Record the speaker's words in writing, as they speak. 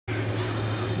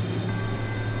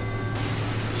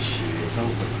is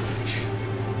Overwatch.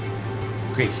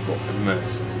 Graceful and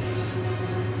merciless.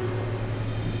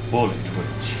 Bullet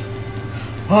Witch.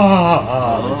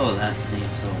 Oh, that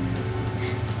seems so.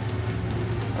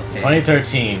 Okay.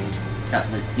 2013.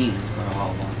 Countless demons were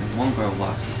all walking. One girl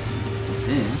walks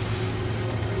within.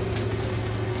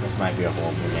 This might be a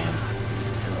whole new game.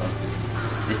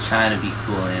 It's trying to be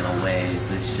cool in a way,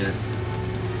 but it's just.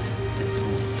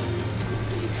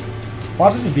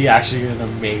 Watch this be actually an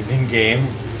amazing game.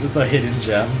 Just a hidden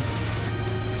gem.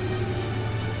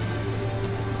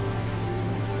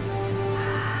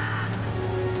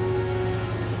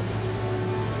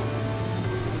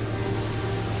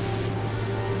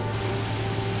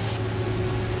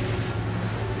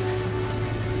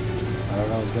 I don't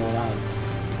know what's going on.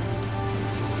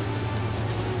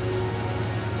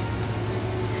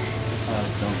 I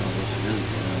don't know what's really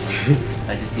going on.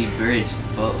 I just see bridge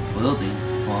building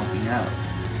walking out.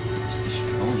 It's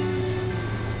destroying this.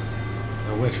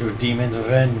 The witch with demons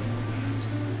within.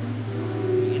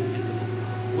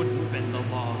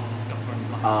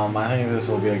 I think this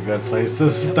will be a good place to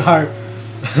start.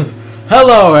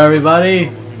 Hello,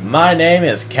 everybody. My name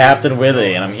is Captain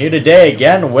Willie, and I'm here today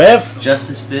again with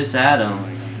Justice Fist Adam.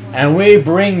 and we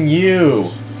bring you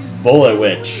Bullet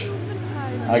Witch,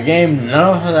 a game none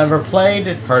of us have ever played,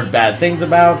 heard bad things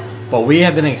about, but we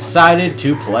have been excited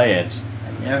to play it.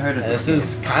 I've never heard of This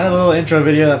is kind of a little intro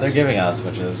video that they're giving us,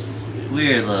 which is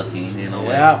weird looking in a way.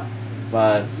 yeah,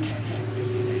 but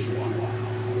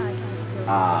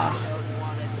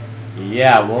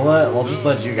yeah, we'll just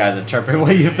let you guys interpret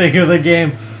what you think of the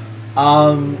game.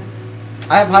 I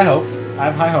have high hopes.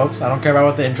 I don't care about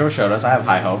what the intro showed us. I have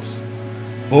high hopes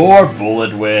for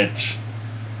Bullet Witch.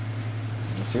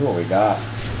 Let's see what we got.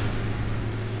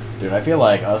 Dude, I feel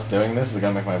like us doing this is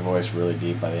gonna make my voice really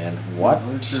deep by the end. What?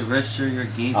 What's the rest of your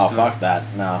game? Oh, fuck that.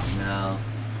 No. No.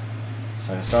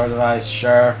 So I can start device,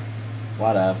 sure.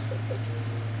 Whatevs.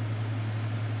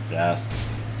 Yes.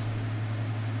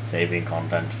 Saving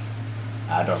content.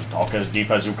 I don't talk as deep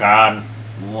as you can.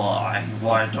 Why?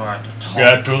 Why do I have to talk?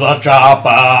 Get to the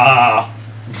chopper!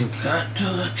 Get to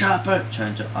the chopper!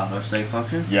 Turn to auto save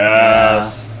function?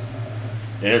 Yes.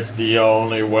 It's the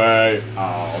only way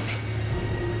out.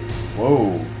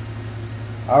 Whoa.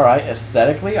 Alright,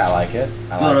 aesthetically, I like it.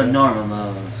 Go to normal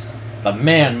mode. The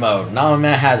man mode. Not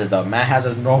Mad Hazard, though. Mad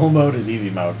Hazard normal mode is easy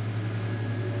mode.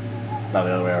 No,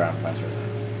 the other way around. Vice versa.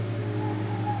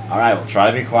 Alright, we'll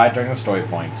try to be quiet during the story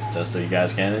points, just so you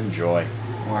guys can enjoy.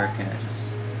 Or can I just...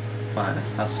 Fine,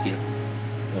 I'll skip.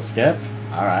 You'll skip?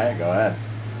 Alright, go ahead.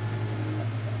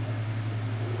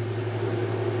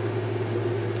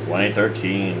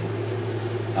 2013.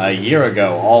 A year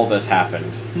ago, all this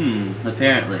happened.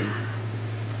 Apparently.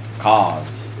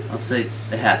 Cause. I'll say it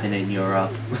happened in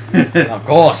Europe. Of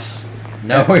course.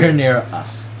 Nowhere near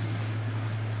us.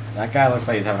 That guy looks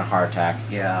like he's having a heart attack.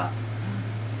 Yeah.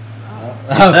 Oh.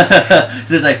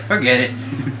 So it's like, forget it.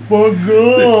 But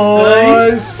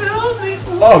guys! Help me.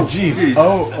 Oh, jeez.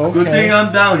 Oh, okay. Good thing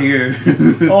I'm down here.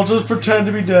 I'll just pretend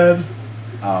to be dead.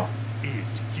 Oh.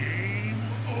 It's game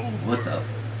over. What the?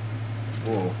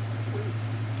 Whoa.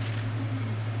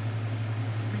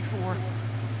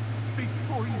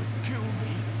 Before you kill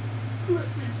me, let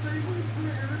me say my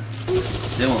prayers.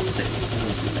 They won't say. They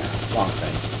won't do that. Wrong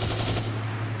thing.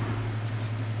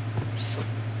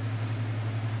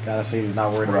 Gotta say he's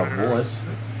not worried about bullets.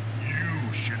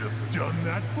 You should have done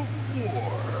that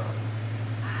before.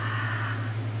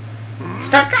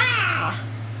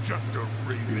 Just a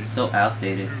raven. It's so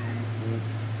outdated.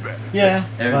 Yeah,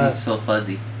 Everything's but so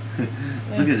fuzzy.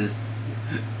 Look at this.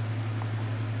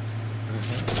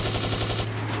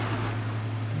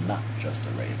 not just a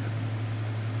raven.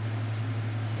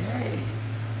 Hey,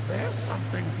 there's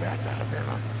something better than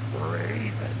a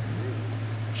raven.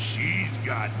 She's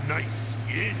got nice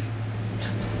skin.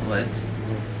 What?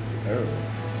 Oh.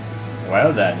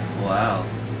 Well then. Wow.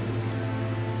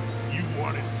 You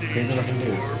want to say Creepy looking dude.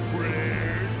 your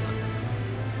prayers?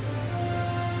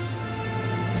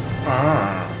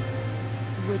 Ah.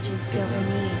 Witches don't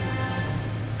need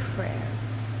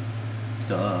prayers.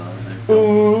 Duh.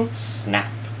 Ooh.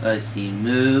 Snap. I see.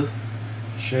 Move.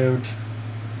 Shoot.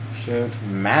 Shoot.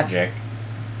 Magic.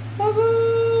 What's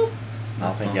up? I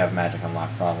don't think you have magic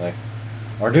unlocked, probably.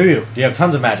 Or do you? Do you have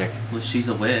tons of magic? Well, she's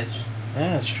a witch.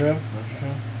 Yeah, that's true. That's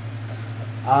true.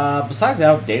 Besides the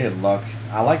outdated look,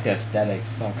 I like the aesthetics,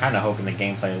 so I'm kind of hoping the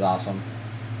gameplay is awesome.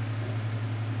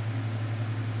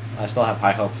 I still have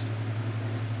high hopes.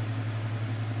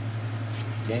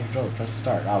 Game controller, press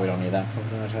start. Oh, we don't need that.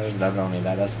 No, we don't need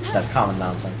that. That's common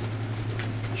nonsense.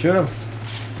 Shoot him.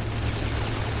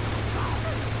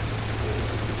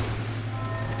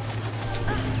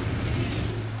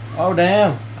 Oh,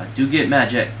 damn. I do get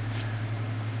magic.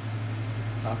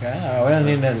 Okay, we don't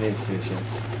need none of these shit.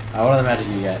 What other magic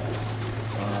you get?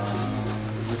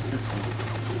 What's this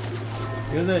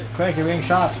one? Use it. Quick, you're being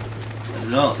shot. I don't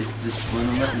know. It just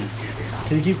wouldn't let me.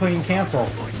 Can you keep clicking cancel?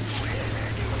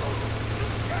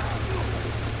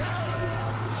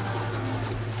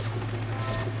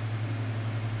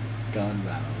 Gun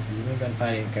battles. Use the gun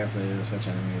sighting carefully to switch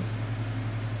enemies.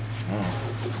 Oh.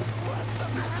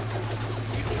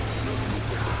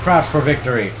 Crouch for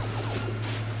victory.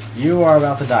 You are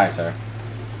about to die, sir.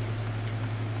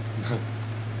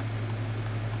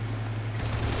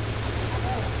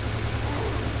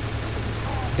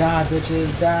 Die,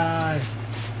 bitches, die!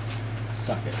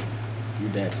 Suck it. You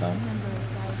dead, son.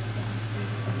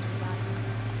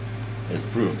 It's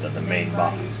proof that the main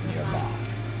body is nearby.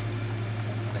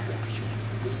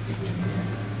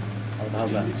 Oh,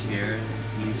 how's that? It's here.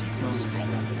 It's used from.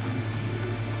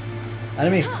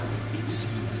 Enemy!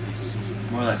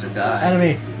 More like a guy.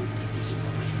 Enemy!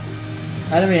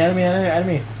 Enemy, enemy, enemy,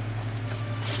 enemy!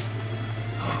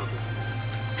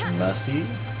 Mercy?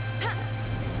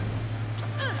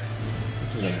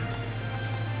 This is a...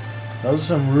 Those are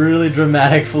some really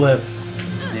dramatic flips.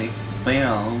 Nick,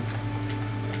 bam.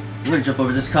 I'm gonna jump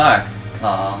over this car.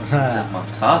 Jump on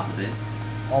top of it.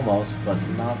 Almost, but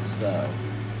not so.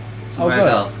 So where I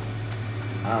go?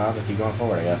 I don't know, just keep going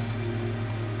forward, I guess.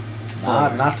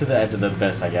 Forward. Not to the edge of the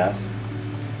abyss, I guess.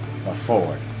 But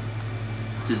forward.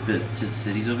 To the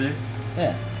cities over there?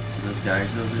 Yeah. To those guys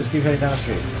over there? Just keep heading down the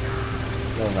street.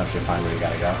 You'll eventually find where you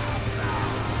gotta go.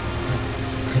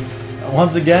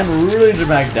 Once again, really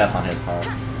dramatic death on his part.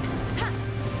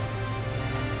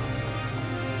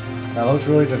 That looked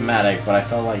really dramatic, but I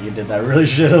felt like you did that really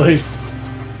shittily.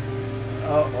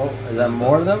 Oh, is that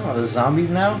more of them? Are there zombies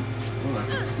now? Oh, I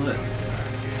can split.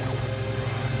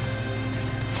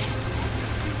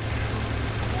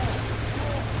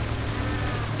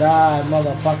 Die,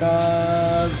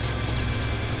 motherfuckers!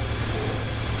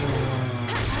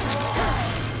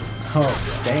 Oh,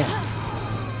 damn.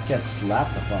 Get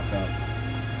slapped the fuck up.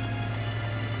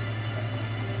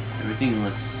 Everything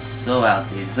looks so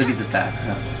outdated. Look at the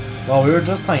background. Well, we were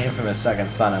just playing Infamous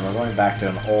Second Son, and we're going back to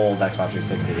an old Xbox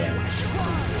 360 game.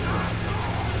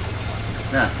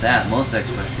 Not that. Most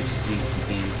Xbox 360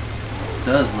 games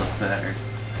does look better.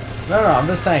 No, I'm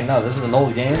just saying, no, this is an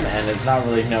old game, and it's not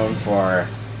really known for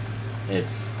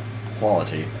its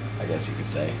quality, I guess you could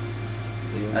say.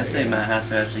 I say Matt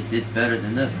Hazard actually did better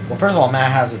than this. Well, first of all,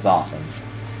 Matt Hazard's awesome.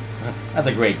 That's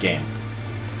a great game.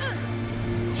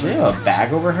 Does she have a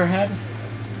bag over her head?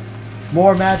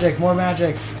 More magic, more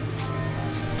magic!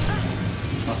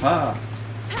 Haha.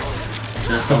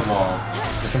 Just a wall.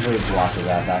 Just completely blocked his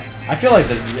ass out. I feel like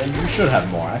you should have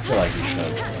more. I feel like you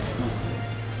should.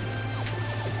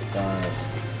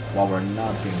 While we're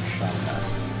not being shot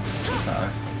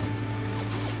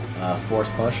at. Force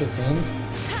push, it seems. I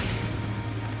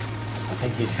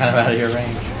think he's kind of out of your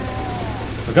range.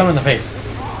 So gun him in the face.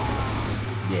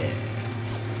 Yeah.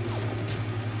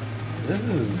 This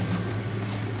is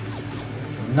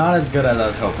not as good as I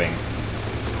was hoping,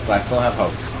 but I still have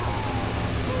hopes.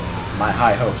 My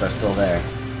high hopes are still there.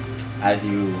 As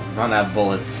you run out of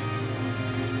bullets.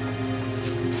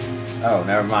 Oh,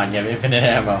 never mind. You have infinite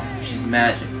ammo. She's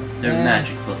magic. They're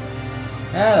magic bullets.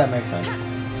 Yeah, that makes sense.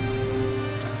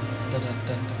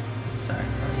 Sorry.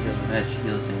 It says magic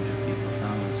heals injured people.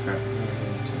 Found was hurt.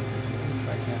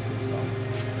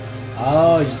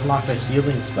 Oh, you just unlocked a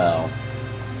healing spell.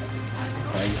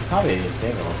 Okay, you should probably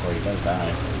save it before he does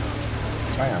die.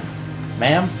 Try him.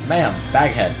 Ma'am? Ma'am,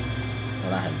 baghead. Oh,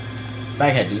 not him.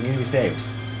 Baghead, do you need to be saved?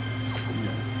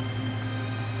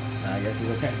 I guess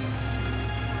he's okay.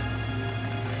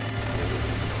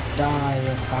 Die,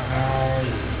 you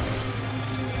fuckers.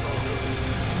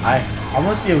 I want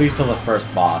to see at least till the first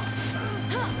boss.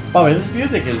 By the way, this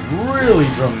music is really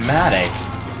dramatic.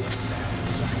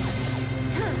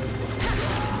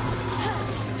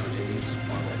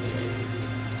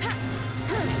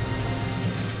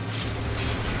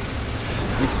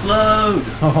 Explode!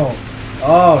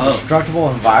 Oh, destructible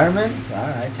environments?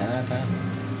 Alright, 10 out of 10.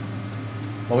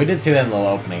 Well, we did see that in the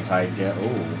little opening, so I get.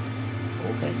 Ooh.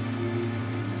 Okay.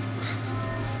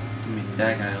 Give me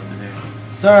that guy over there.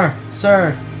 Sir,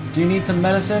 do you need some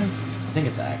medicine? I think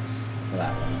it's X for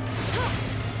that one.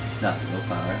 Not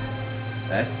willpower.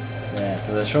 X? Yeah,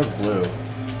 because it showed blue.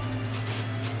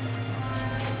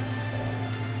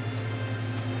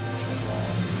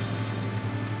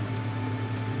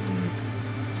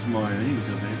 There's more enemies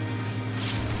over there.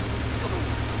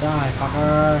 Die,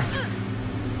 fucker!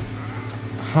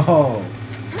 Oh!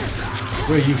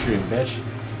 Where are you shooting, bitch?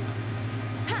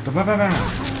 Ba-ba-ba-ba.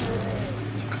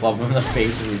 club him in the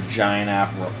face with your giant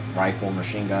ass rifle,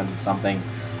 machine gun, something.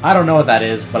 I don't know what that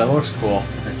is, but it looks cool.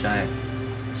 A giant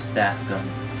staff gun.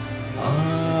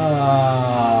 Oh,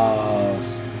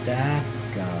 staff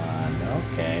gun.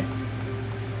 Okay.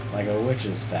 Like a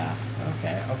witch's staff.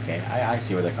 Okay, okay. I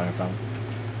see where they're coming from.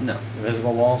 No.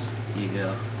 Invisible walls?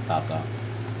 Yeah. Thought so.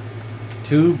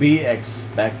 To be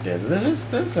expected.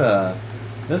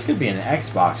 This could be an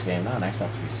Xbox game, not an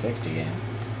Xbox 360 game.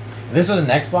 If this was an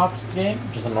Xbox game,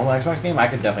 just a normal Xbox game, I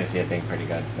could definitely see it being pretty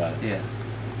good, but Yeah.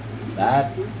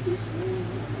 that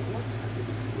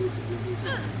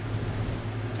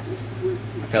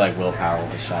I feel like willpower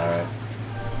will just shatter it.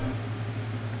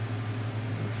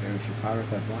 We should probably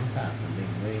play one pass and being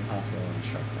really popular and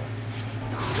instructable.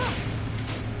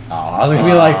 Oh, I was gonna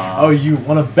be like, oh, you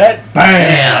wanna bet?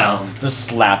 BAM! Just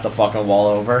slap the fucking wall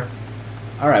over.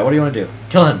 Alright, what do you wanna do?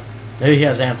 Kill him. Maybe he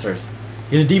has answers.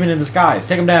 He's a demon in disguise.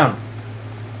 Take him down.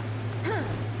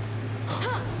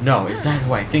 No, is that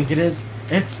who I think it is?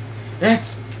 It's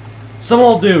some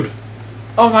old dude.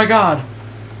 Oh my god.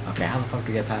 Okay, how the fuck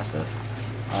do we get past this?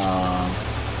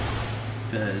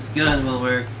 His gun will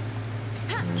work.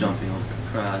 Jumping over the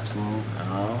crossbow.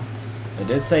 Oh. It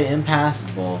did say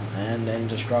impassable and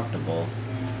indestructible.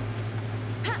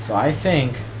 So I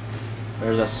think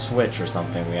there's a switch or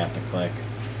something we have to click.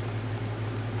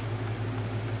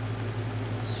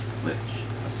 Switch.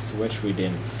 A switch we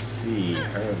didn't see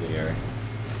earlier.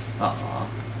 Aw.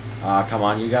 Aw, come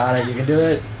on, you got it, you can do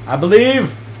it. I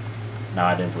believe! No,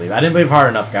 I didn't believe. I didn't believe hard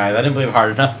enough, guys. I didn't believe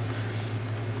hard enough.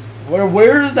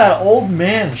 Where is that old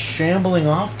man shambling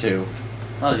off to?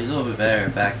 Oh, he's over there,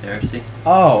 back there, see?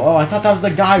 Oh, I thought that was the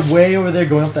guy way over there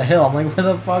going up the hill. I'm like, where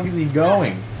the fuck is he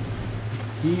going?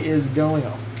 He is going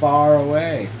far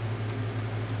away.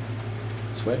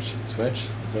 Switch? Switch?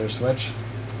 Is there a switch?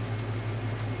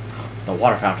 The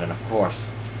water fountain, of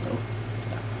course. Nope.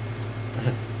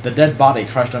 No. The dead body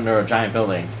crushed under a giant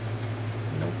building.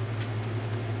 Nope.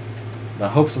 The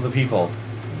hopes of the people.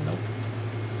 Nope.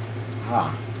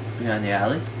 Ah. Behind the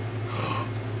alley?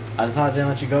 I thought I didn't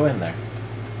let you go in there.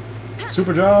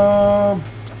 Super jump!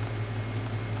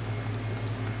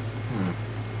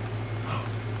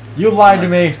 You lied to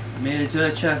me! Made it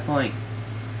to a checkpoint.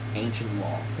 Ancient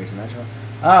wall. Fix an ancient wall.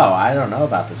 Oh, I don't know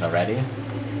about this already.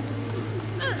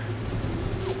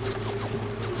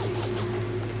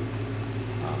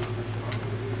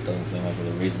 Doesn't seem like there's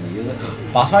a reason to use it.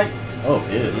 Boss fight? Oh,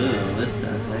 ew. Ooh, what the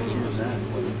heck is that?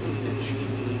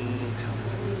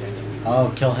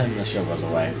 Oh, kill him, the shield goes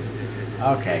away.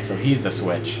 Okay, so he's the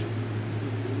switch.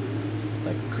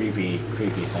 The creepy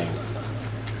thing.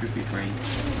 Creepy brain.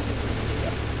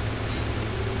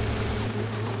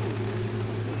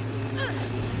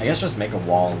 I guess just make a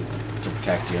wall to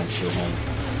protect you and shoot him.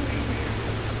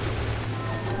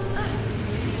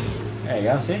 There you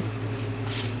go, see?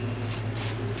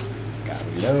 Gotta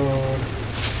reload.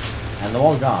 And the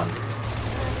wall gone.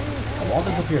 The wall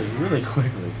disappears really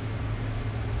quickly.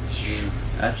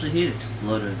 Actually, he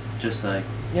exploded just like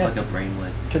a brain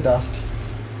would. To dust.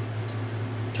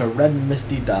 To red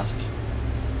misty dust.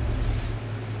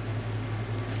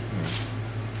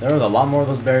 There was a lot more of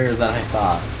those barriers than I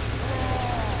thought.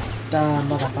 Die,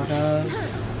 motherfuckers.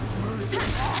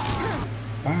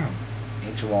 Bam.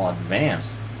 Ancient wall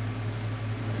advanced.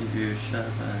 If you're shot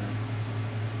by...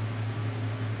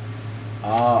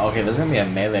 Oh, okay, there's gonna be a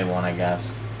melee one, I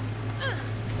guess.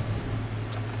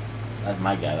 That's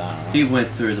my guess, I don't know. He went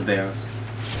through the barrels.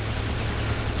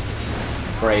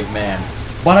 Brave man.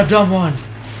 What a dumb one!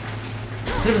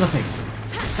 Hit him in the face.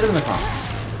 Hit him in the claw.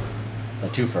 The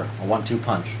twofer. A 1-2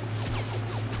 punch.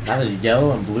 Now there's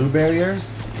yellow and blue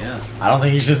barriers. Yeah. I don't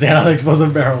think you should stand on the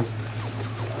explosive barrels.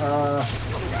 Die,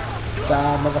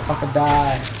 motherfucker,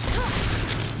 die.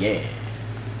 Yeah.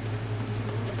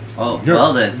 Oh, You're...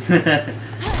 well then.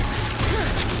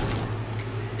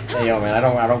 Hey, yo, man,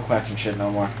 I don't question shit no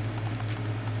more.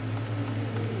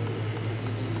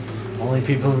 Only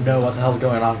people who know what the hell's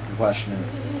going on can question it.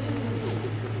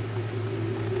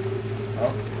 Oh. I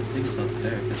think it's up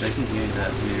there, because I can hear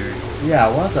that weird...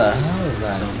 Yeah, what the hell is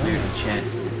that? Some weird chant.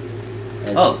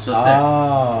 Is Oh, it's up there.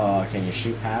 Oh, can you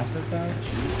shoot past it though?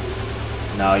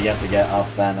 No, you have to get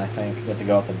up then, I think. You have to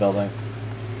go up the building.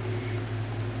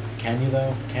 Can you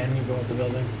though? Can you go up the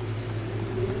building?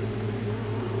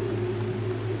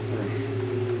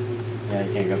 Yeah,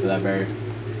 you can't go up to that barrier.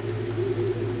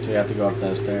 So you have to go up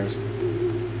those stairs.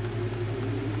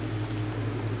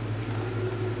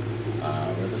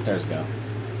 Where'd the stairs go?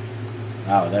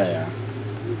 Oh, there they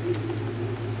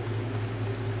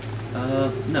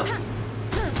are. No.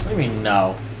 What do you mean,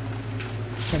 no?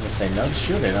 You can't just say no, just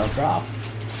shoot it, it'll drop.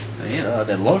 I am.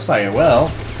 It looks like it will.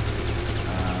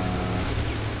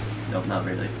 Nope, not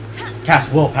really.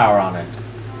 Cast willpower on it.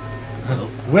 Nope.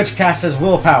 Which cast has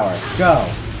willpower? Go.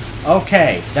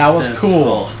 Okay, that was That's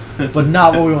cool, cool. but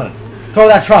not what we wanted. Throw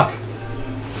that truck.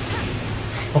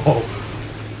 Oh,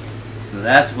 So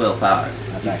that's willpower.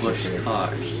 That's You actually push pretty-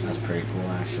 cars. that's pretty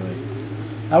cool, actually.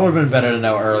 That would have been better to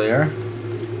know earlier.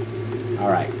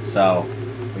 Alright, so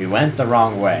we went the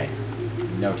wrong way.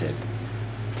 Noted.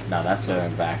 No, that's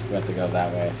going back. We have to go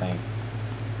that way, I think.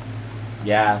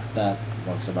 Yeah, that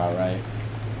looks about right.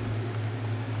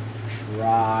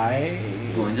 Try...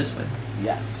 Going this way.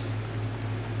 Yes.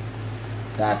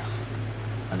 That's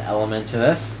an element to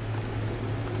this.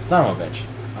 Son of a bitch.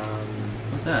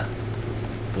 What's that?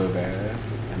 Blueberry.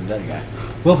 And dead guy.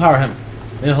 Willpower him.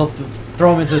 Maybe he'll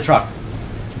throw him into the truck.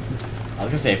 I was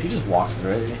gonna say, if he just walks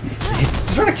through it,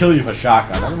 he's trying to kill you with a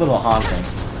shotgun. That's a little haunting.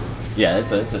 Yeah,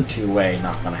 it's a two-way,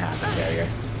 not gonna happen barrier.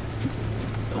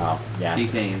 Oh, yeah. He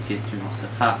can't even get through this.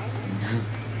 Ha!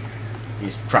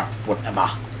 He's trapped forever.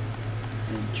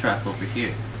 And trap over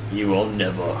here. You will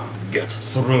never get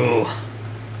through.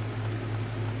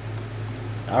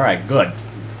 Alright, good.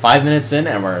 5 minutes in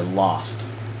and we're lost.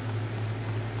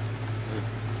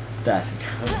 That's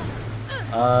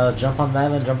good. Jump on that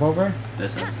and then jump over?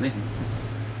 That's what I was thinking.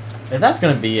 If that's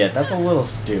gonna be it, that's a little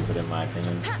stupid in my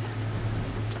opinion.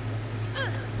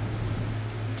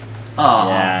 Oh.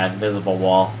 Yeah, invisible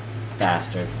wall.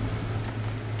 Bastard.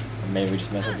 Or maybe we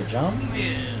just mess up the jump?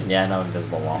 Yeah, no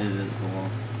invisible wall. Invisible wall.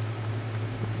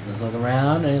 Let's look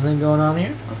around. Anything going on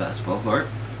here? A basketball court.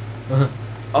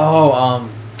 Oh,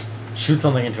 shoot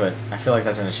something into it. I feel like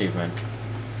that's an achievement.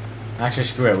 Actually,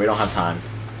 screw it. We don't have time.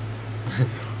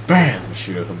 Bam!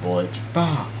 Shoot it with a bullet.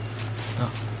 Bah!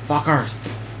 Oh, fuckers!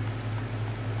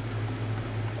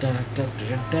 Dun, dun,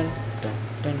 dun, dun, dun,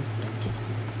 dun, dun.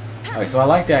 Okay, so I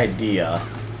like the idea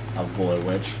of Bullet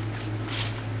Witch.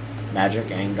 Magic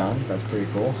and guns. That's pretty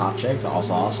cool. Hot chicks.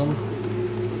 Also awesome.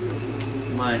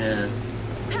 Minus.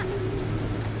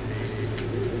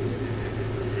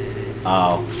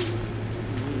 Oh.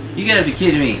 You gotta be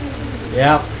kidding me.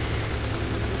 Yep.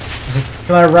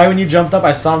 Cause right when you jumped up,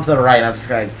 I saw him to the right, and I was just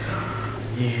like,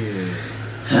 you.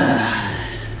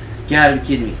 Gotta be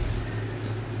kidding me.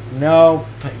 Nope.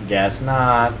 Guess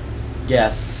not.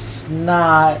 Guess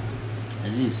not. I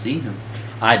didn't see him.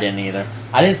 I didn't either.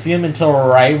 I didn't see him until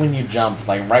right when you jumped.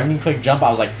 Like, right when you click jump,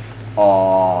 I was like,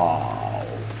 oh,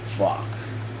 fuck.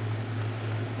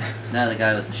 Now the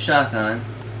guy with the shotgun.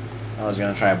 I was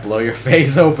gonna try to blow your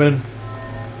face open.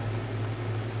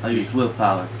 I'll use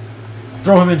willpower.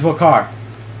 Throw him into a car.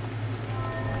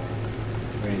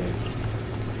 Where are you?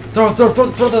 Throw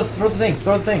the thing.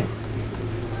 Throw the thing.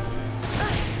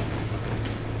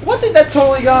 What did that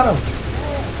totally got him?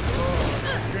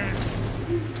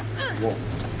 Whoa.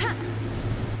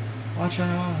 Watch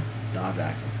out. Dodge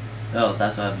action. Oh,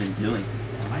 that's what I've been doing.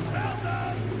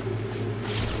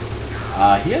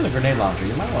 He has a grenade launcher.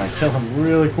 You might want to kill him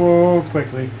really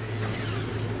quickly.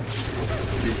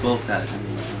 They both got it.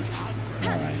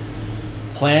 Alright.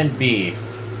 Plan B.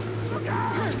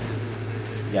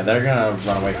 Yeah, they're gonna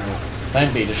run away from you.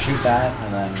 Plan B, just shoot that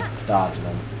and then dodge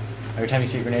them. Every time you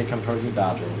see a grenade come towards you,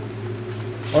 dodge it.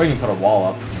 Or you can put a wall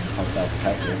up and hope that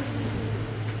protects you.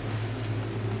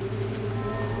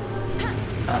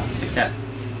 Ah, take that.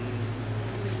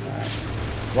 Alright.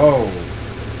 Whoa.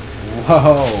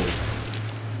 Whoa.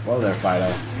 Whoa there,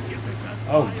 Fido.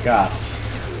 Oh, God.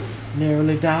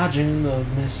 Nearly dodging the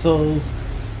missiles.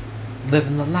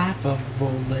 Living the life of a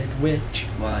Bullet Witch.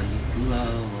 Why you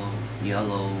glow,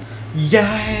 yellow.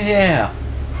 Yeah!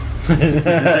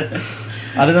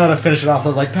 I didn't know how to finish it off, so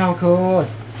I was like, power chord!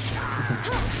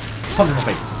 Punch in the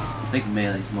face. I think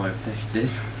melee's more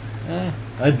effective.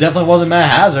 It definitely wasn't Matt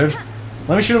Hazard.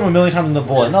 Let me shoot him a million times in the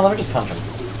bullet. No, let me just punch him.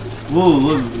 Whoa,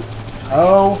 whoa.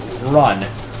 Oh, run.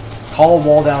 Call a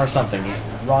wall down or something.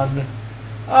 Run.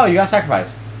 Oh, you got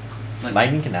sacrificed.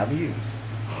 Lightning can now be used.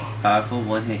 Powerful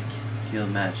one-hit kill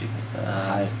magic.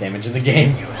 Highest damage in the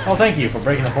game. Oh, thank you for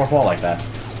breaking the fourth wall like that.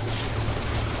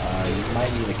 You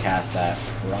might need to cast that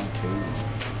run too.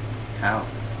 How?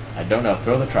 I don't know.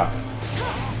 Throw the truck.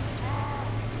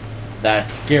 That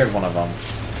scared one of them.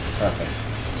 Perfect.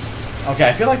 Okay,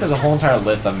 I feel like there's a whole entire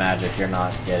list of magic you're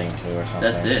not getting to or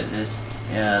something. That's it.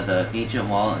 Yeah, the ancient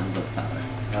wall and willpower.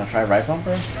 Try right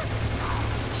bumper? The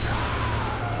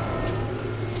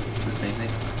same thing.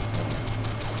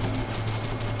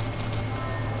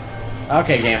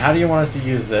 Okay, game, how do you want us to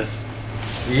use this?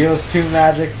 You give us two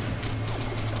magics?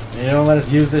 And you don't let us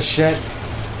use this shit?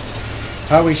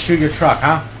 How about we shoot your truck,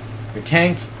 huh? Your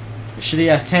tank? Your shitty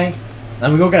ass tank?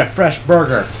 Then we go get a fresh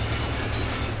burger.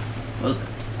 Well,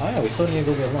 Oh yeah, we still need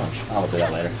to go get lunch. I'll do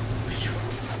that later.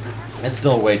 It's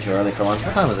still way too early for lunch.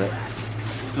 What time is it?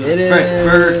 Fresh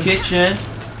Burger Kitchen.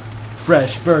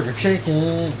 Fresh burger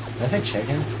chicken. Did I say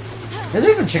chicken? Is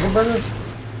there even chicken burgers?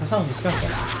 That sounds disgusting.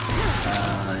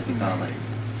 I think I'll like.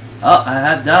 Oh, I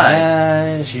have died.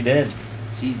 And she did.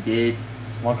 She did.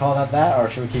 Want to call that, or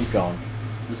should we keep going?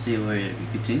 We'll see where we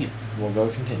continue. We'll go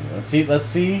continue. Let's see.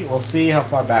 We'll see how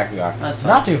far back we are. That's fine.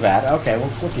 Not too bad. Okay,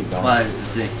 we'll keep going. Why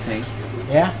is the tank?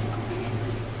 Yeah.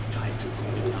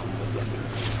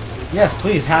 Yes,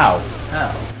 please. How?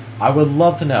 How? I would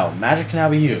love to know. Magic can now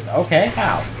be used. Okay,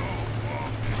 how?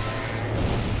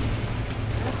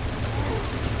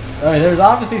 Okay, there's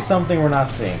obviously something we're not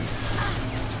seeing.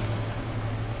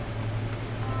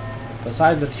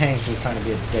 Besides the tank who's trying to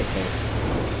be a dickface.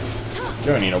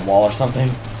 You're gonna need a wall or something.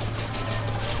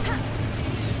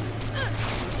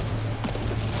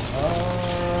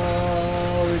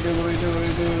 Oh, what do we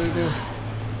do?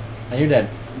 And you're dead.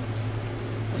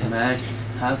 Imagine.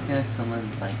 How can someone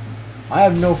like... I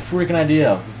have no freaking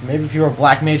idea. Maybe if you were a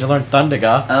black mage and learned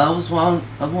Thundaga.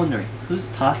 I'm wondering, who's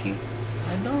talking?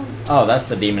 I don't... Oh, that's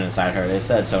the demon inside her. They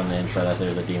said so in the intro that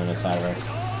there's a demon inside her.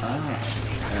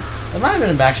 Ah. It might have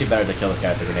been actually better to kill this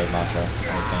guy with the grenade launcher, I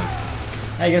think.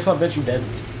 Hey, guess what, bitch? You dead.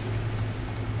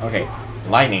 Okay,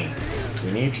 lightning.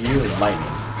 We need to use lightning.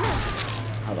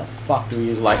 How the fuck do we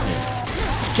use lightning?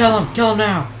 Kill him! Kill him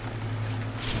now!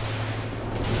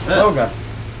 Oh god.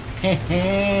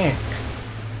 Hehe.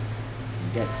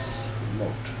 Get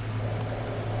smoked.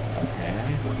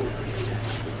 Okay.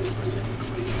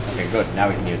 Okay, good. Now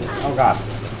we can use it. Oh god.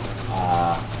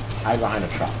 Hide behind a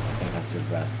truck. I think that's your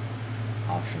best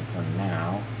option for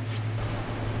now.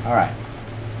 Alright.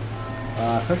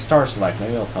 Click star select.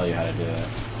 Maybe it'll tell you how to do that.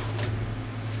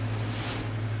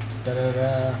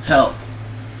 Da-da-da. Help.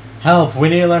 Help! We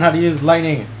need to learn how to use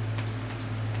lightning.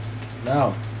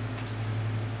 No.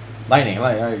 Lightning.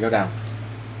 Alright, go down.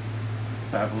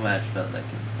 Powerful match felt like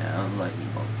it down. Lightning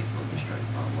bolt capable of destroying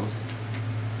almost.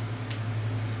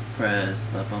 Press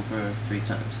left bumper 3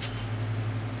 times.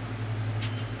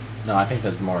 No, I think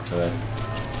there's more to it.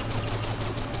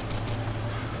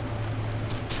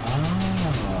 Oh.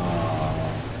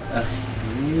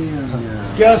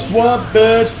 Guess what,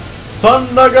 bitch?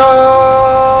 Thundaga!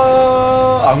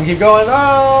 I'm gonna keep going.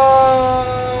 Oh!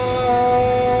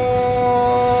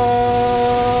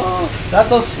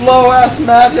 That's a slow ass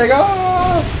magic.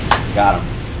 Oh! Got him.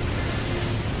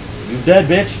 You dead,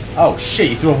 bitch? Oh shit!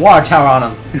 You threw a water tower on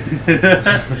him.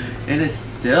 It is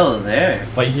still there.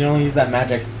 But you can only use that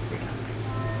magic.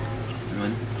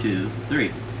 1, 2,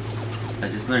 3. I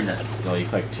just learned that. Well, you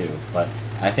clicked 2, but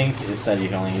I think it said you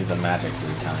can only use the magic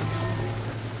 3 times.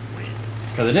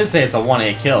 Because it did say it's a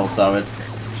 1-hit kill, so it's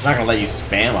not gonna let you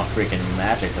spam a freaking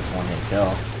magic that's 1-hit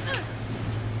kill.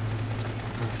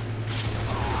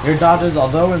 Your dodges,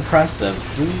 although impressive,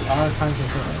 do are time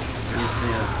consuming.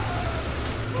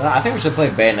 I think we should play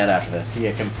Bayonet after this. See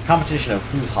a competition of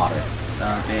who's hotter.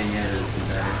 Bayonet is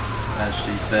better.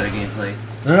 Actually, better gameplay.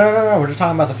 No. We're just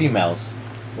talking about the females.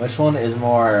 Which one is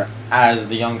more, as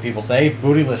the young people say,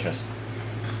 bootylicious?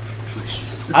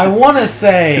 I want to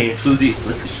say.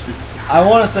 Bootylicious. I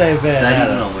want to say Bayonetta. That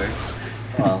even don't work.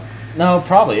 Well, no, it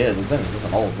probably is. It's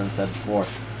an old been said before.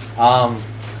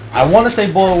 I want to say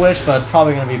Bullet Witch, but it's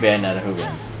probably going to be Bayonetta who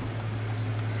wins.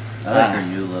 I like her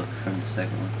new look from the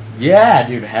second one. Yeah,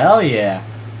 dude, hell yeah.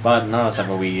 But none of us have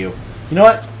a Wii U. You know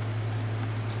what?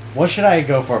 What should I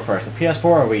go for first, the PS4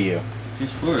 or Wii U?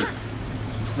 PS4.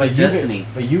 But Destiny.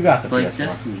 But you got the Like PS4.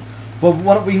 Destiny. But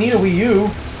what we need a Wii U.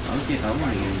 Okay, I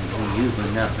want to get a Wii U, but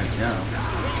not right now.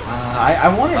 I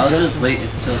want it. I'll just wait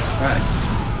until it's priced.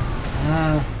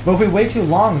 But if we wait too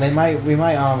long, we might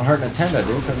hurt Nintendo,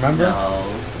 dude. 'Cause remember? No.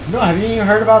 No, have you even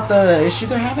heard about the issue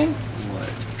they're having? What?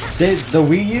 The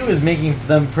Wii U is making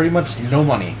them pretty much no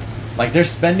money. Like, they're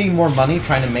spending more money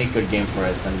trying to make good game for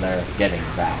it than they're getting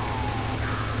back.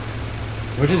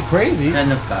 Which is crazy.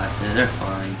 Nintendo got it. They're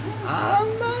fine.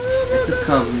 It's a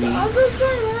company. I'm just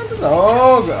saying.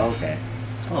 Oh, okay.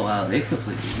 Oh wow, they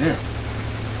completely missed.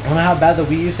 Wonder how bad the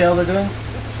Wii U sales are doing?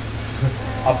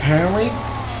 Apparently,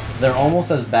 they're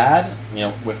almost as bad, you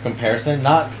know, with comparison.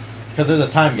 Not because there's a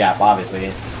time gap,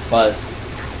 obviously, but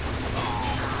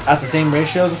at the same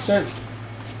ratios and shit,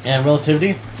 and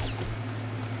relativity,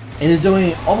 it is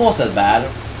doing almost as bad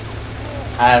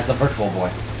as the Virtual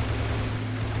Boy.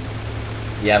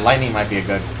 Yeah, Lightning might be a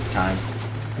good time.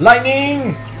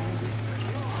 Lightning!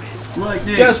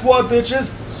 Lightning! Guess what,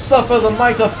 bitches? Suffer the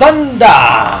might of thunder!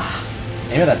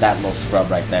 Aim it at that little scrub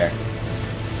right there.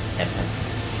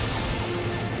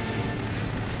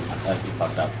 That'd be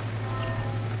fucked up.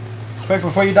 Quick,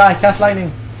 before you die, cast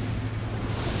lightning.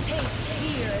 Taste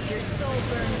fear as your soul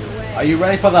burns away. Are you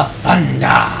ready for the thunder?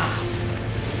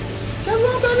 Guess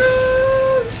what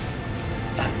that is?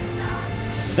 Thunder.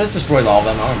 If this destroys all of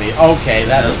them, I'm gonna be okay.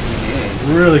 That is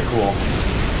really cool.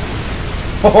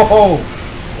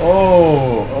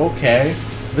 Oh, okay.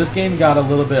 This game got a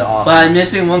little bit awesome. But I'm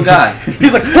missing one guy.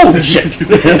 He's like, holy shit!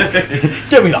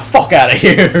 Get me the fuck out of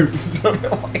here!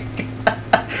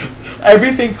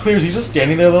 Everything clears. He's just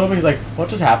standing there a little bit. He's like, what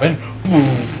just happened?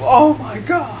 Oh my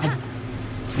god!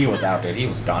 He was out, dude. He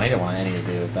was gone. He didn't want anything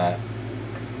to do with that.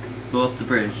 Go up the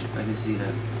bridge. I can see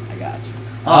that. I got you.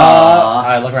 Aww.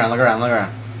 Alright, look around, look around, look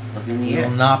around. Look in the You air.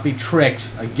 will not be tricked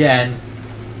again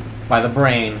by the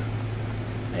brain.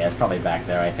 Yeah, it's probably back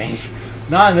there, I think.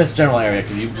 Not in this general area,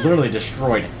 because you literally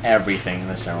destroyed everything in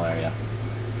this general area.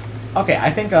 Okay,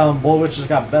 I think Bullwitch just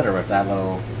got better with that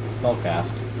little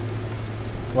spellcast.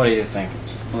 What do you think?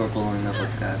 Or blowing up a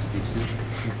gas station.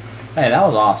 Hey, that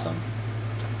was awesome.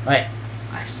 Wait,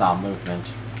 I saw movement.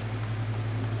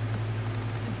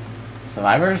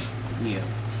 Survivors? Yeah.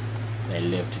 They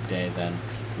live today then.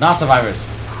 Not survivors!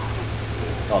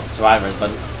 Well, survivors,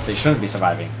 but they shouldn't be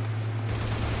surviving.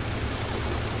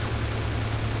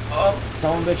 Oh,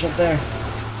 someone bitch up there.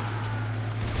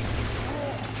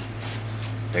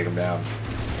 Take him down.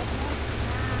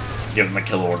 Give him a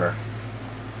kill order.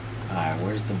 Alright,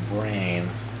 where's the brain?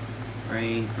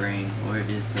 Brain, where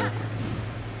is the brain?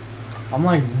 I'm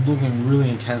like looking really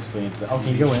intensely into the. Oh,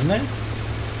 can you go in there?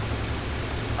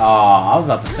 Oh, I was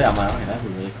about to say, I'm like, okay, that'd be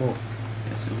really cool.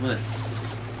 Yes, it would.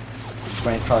 The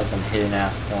brain's probably some hidden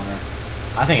ass corner.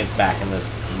 I think it's back in this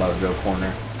logo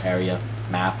corner area,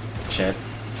 map, shit.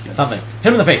 Something. Hit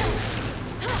him in the face!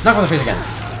 Knock him in the face again!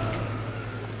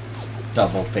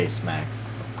 Double face smack.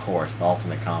 Of course, the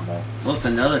ultimate combo. Look,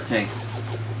 another tank.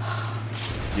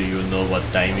 Do you know what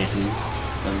time it is?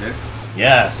 Thunder.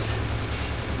 Yes!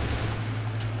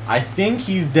 I think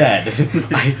he's dead.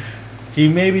 He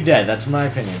may be dead, that's my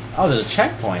opinion. Oh, there's a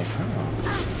checkpoint.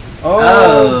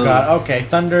 Oh, god. Okay,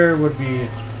 Thunder would be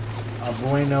a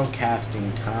bueno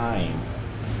casting time.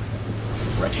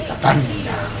 Ready to thunder!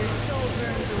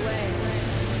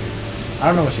 I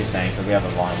don't know what she's saying because we have the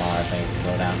volume on our thing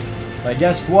slow down. But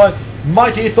guess what?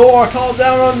 Mighty Thor calls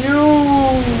down on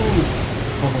you!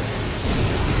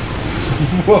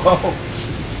 Whoa!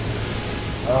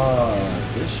 Oh,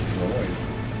 destroyed.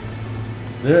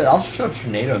 There, I'll show a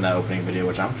tornado in that opening video,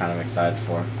 which I'm kind of excited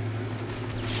for.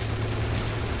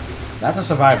 That's a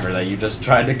survivor that you just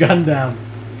tried to gun down.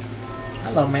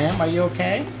 Hello, ma'am. Are you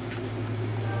okay?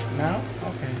 No?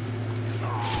 Okay.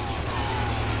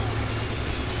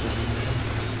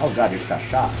 Oh god, you just got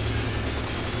shot.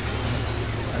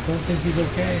 I don't think he's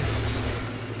okay.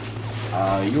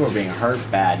 You were being hurt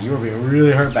bad. You were being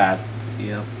really hurt bad.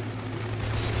 Yep.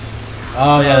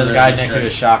 Oh yeah, there's a guy next to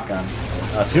his shotgun.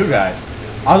 Two guys.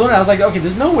 I was wondering, I was like, okay,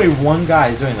 there's no way one guy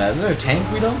is doing that. Is there a tank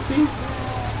we don't see?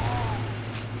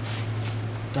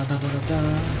 Dun, dun, dun, dun,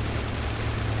 dun.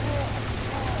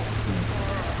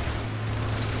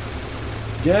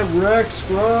 Get wrecked,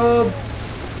 scrub!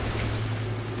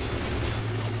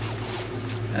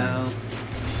 Ow.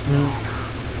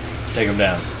 Take him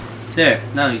down. There,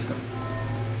 now he's gone.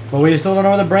 But we still don't know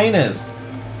where the brain is.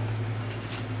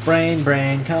 Brain,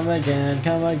 brain, come again,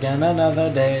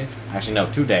 another day. Actually, no,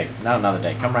 today, not another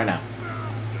day. Come right now.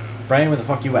 Brain, where the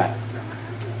fuck you at?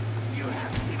 You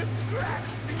haven't even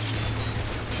scratched me.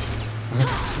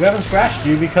 We haven't scratched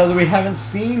you because we haven't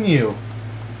seen you.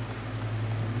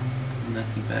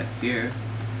 Nothing back here.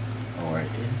 Or is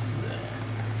there?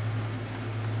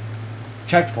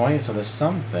 Checkpoint, so there's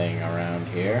something around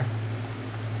here.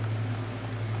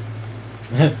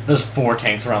 There's 4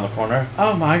 tanks around the corner.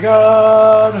 Oh my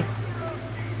god!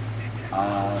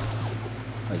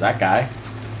 There's that guy.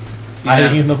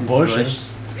 Hiding in the bushes.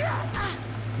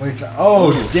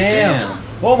 Oh, damn.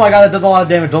 Oh my god, that does a lot of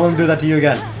damage. Don't let him do that to you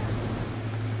again.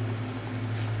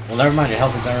 Well, never mind. Your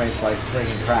health regenerates like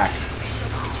freaking crack.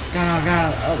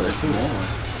 God. Oh, there's 2 more.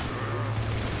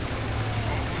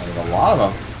 There's a lot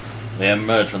of them. They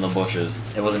emerged from the bushes.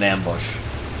 It was an ambush.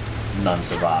 None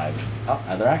survived. Oh,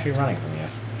 they're actually running from you.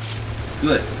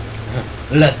 Good.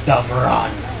 Let them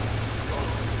run.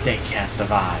 They can't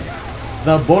survive.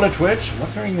 The Bullet Witch.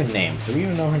 What's her even name? Do we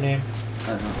even know her name? I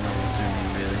don't know what's her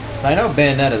name really. I know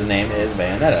Bayonetta's name is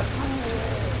Bayonetta.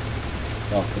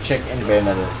 Well, the chick in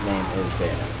Bayonetta's name is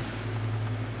Bayonetta.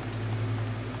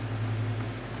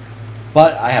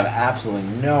 But I have absolutely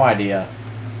no idea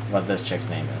what this chick's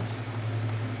name is.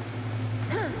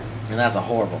 And that's a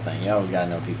horrible thing. You always gotta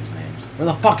know people's names. Where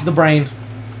the fuck's the brain?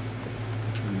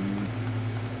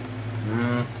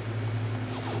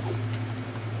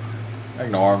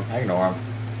 Ignore him.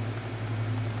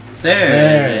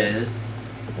 There it is.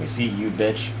 We see you,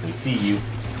 bitch. We see you.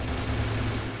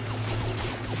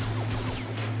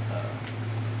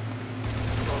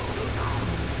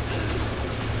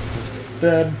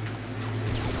 Dead.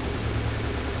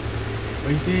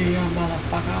 We see you,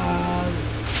 motherfuckers.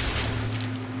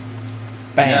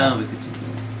 Bam. Now we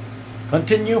continue.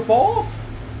 Continue forth.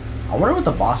 I wonder what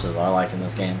the bosses are like in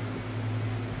this game.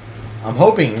 I'm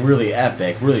hoping really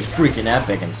epic, really freaking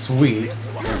epic and sweet.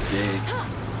 Or big.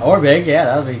 Or big, yeah,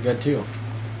 that would be good too.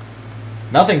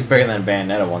 Nothing's bigger than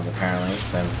Bayonetta ones apparently,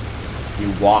 since you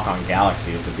walk on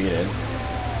galaxies to beat it.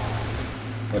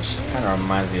 Which kind of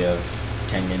reminds me of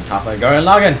Tengen Toppa Gurren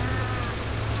Lagann.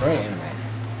 Great anime.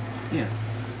 Yeah.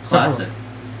 Classic.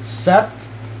 Except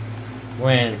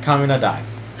when Kamina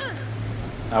dies.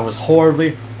 I was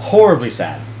horribly, horribly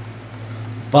sad.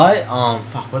 But,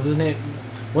 fuck, what's his name?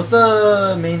 What's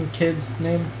the main kid's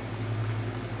name?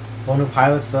 The one who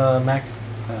pilots the mech?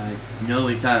 You know what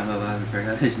you're talking about, but I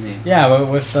forgot his name. Yeah,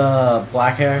 with the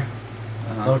black hair,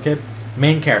 little kid.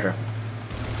 Main character.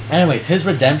 Anyways, his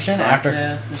redemption after...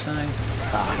 Or something?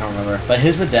 I don't remember. But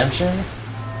his redemption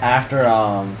after,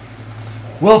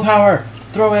 willpower!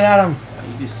 Throw it at him! Oh,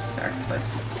 you do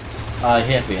sacrifices.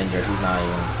 He has to be injured. He's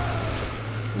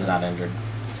not injured.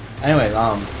 Anyway,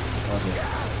 what was it?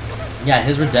 Yeah,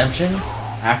 his redemption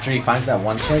after he finds that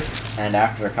one chick and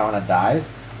after Kamina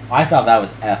dies, I thought that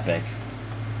was epic.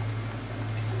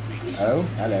 Oh,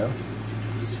 hello.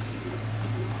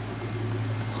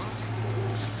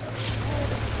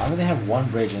 Why do they have one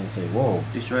bridge in the city? Whoa.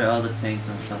 Destroy all the tanks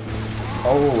on top of it.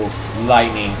 Oh,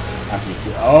 lightning.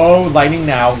 Oh, lightning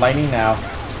now. Lightning now.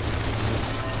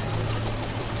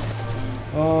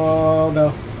 Oh,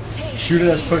 no. Shoot it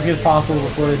as quickly as possible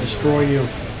before they destroy you.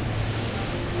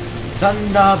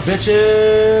 Thunder,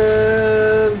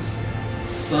 bitches!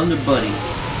 Thunder buddies.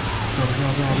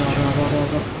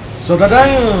 So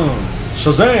da-dam!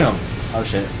 Shazam! Oh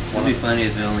shit. It'd be funny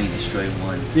if they only destroy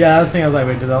one. Yeah, I was thinking, I was like,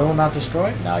 wait, did the other one not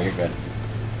destroy? No, you're good.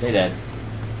 They did.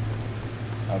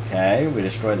 Okay, we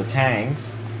destroyed the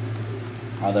tanks.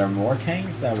 Are there more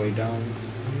tanks that we don't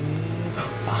see?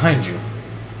 Behind you.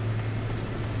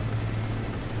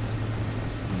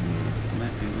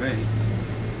 Might be right.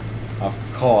 Of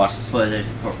course. But there's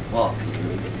a purple ball, so you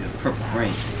have a purple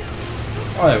ring.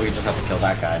 Or we just have to kill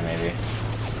that guy, maybe.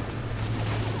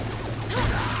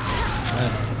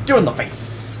 You in the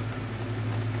face!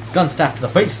 Gun staff to the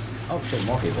face! Oh shit,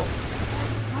 more people.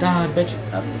 Die, bitch!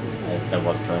 That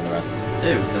was killing the rest.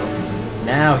 There we go.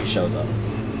 Now he shows up.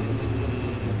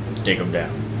 Take him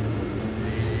down.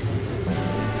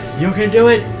 You can do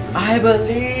it! I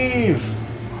believe!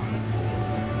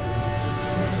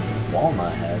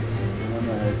 Walnut heads.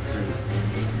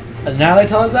 And now they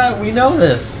tell us that? We know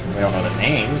this! We don't know the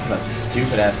names. That's a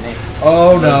stupid ass name.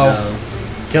 Oh no!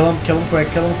 Kill him quick,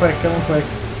 kill him quick, kill him quick.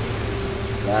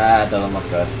 That doesn't look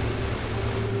good.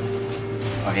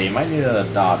 Okay, you might need to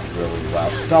dodge really well.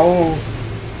 Go!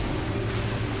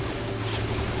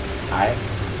 Alright.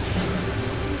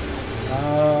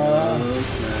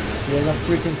 Here's a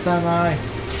freaking semi.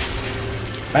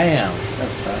 Bam!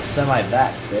 Semi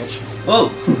that, bitch.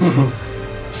 Oh!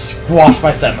 Squashed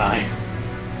by semi.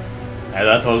 And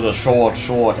that was a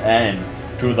short end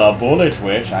to the bullet,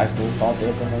 which I still thought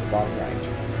Dibden was bottom right.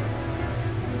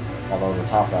 Although the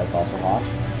top right's also hot.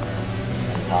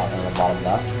 And the top and the bottom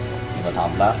left. And the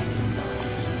top left.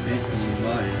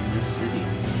 in this city.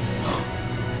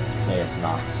 Say it's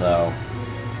not so.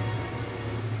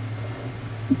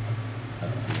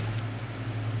 Let's see.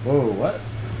 Whoa, what?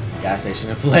 Gas station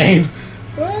in flames.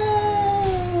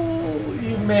 Whoa!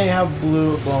 You may have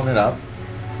blown it up.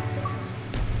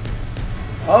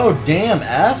 Oh, damn,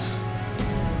 S?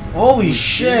 Holy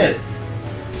shit!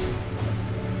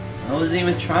 I wasn't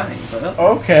even trying, but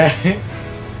okay.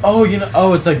 Oh, you know,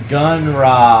 oh, it's a gun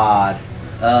rod.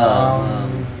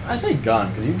 I say gun,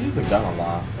 because you do the gun a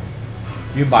lot.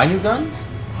 You buy new guns?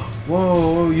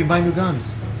 Whoa, you buy new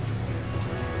guns.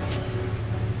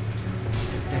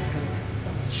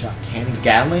 Shot cannon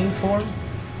Gatling form?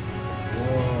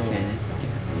 Whoa. Cannon.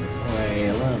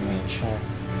 Wait, let me check.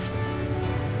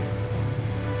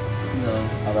 No.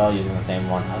 Oh, they're all using the same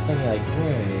one. I was thinking like,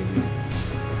 wait.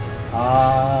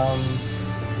 Oh,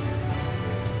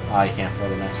 you can't throw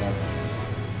the next one.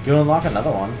 You unlock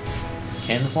another one.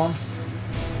 Cannon form?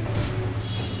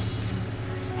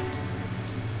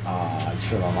 I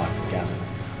should have unlocked the Gatling.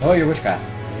 Oh, your witchcraft.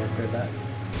 You upgrade that?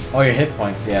 Oh, your hit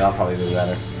points. Yeah, that'll probably be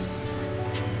better.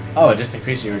 Oh, it just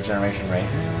increased your regeneration rate.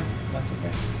 Yeah, that's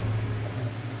okay.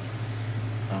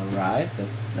 Alright.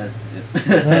 That's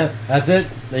it. That's it.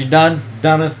 They're done.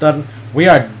 Done is done. We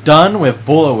are done with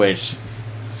Bullet Witch.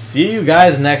 see you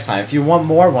guys next time. If you want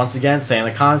more, once again, say in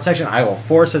the comment section. I will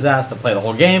force his ass to play the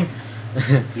whole game.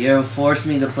 You ever force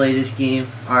me to play this game?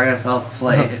 I guess I'll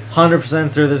play it.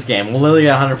 100% through this game. We'll literally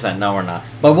get 100%. No, we're not.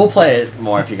 But we'll play it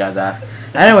more if you guys ask.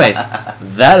 Anyways,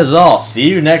 that is all. See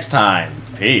you next time.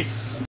 Peace.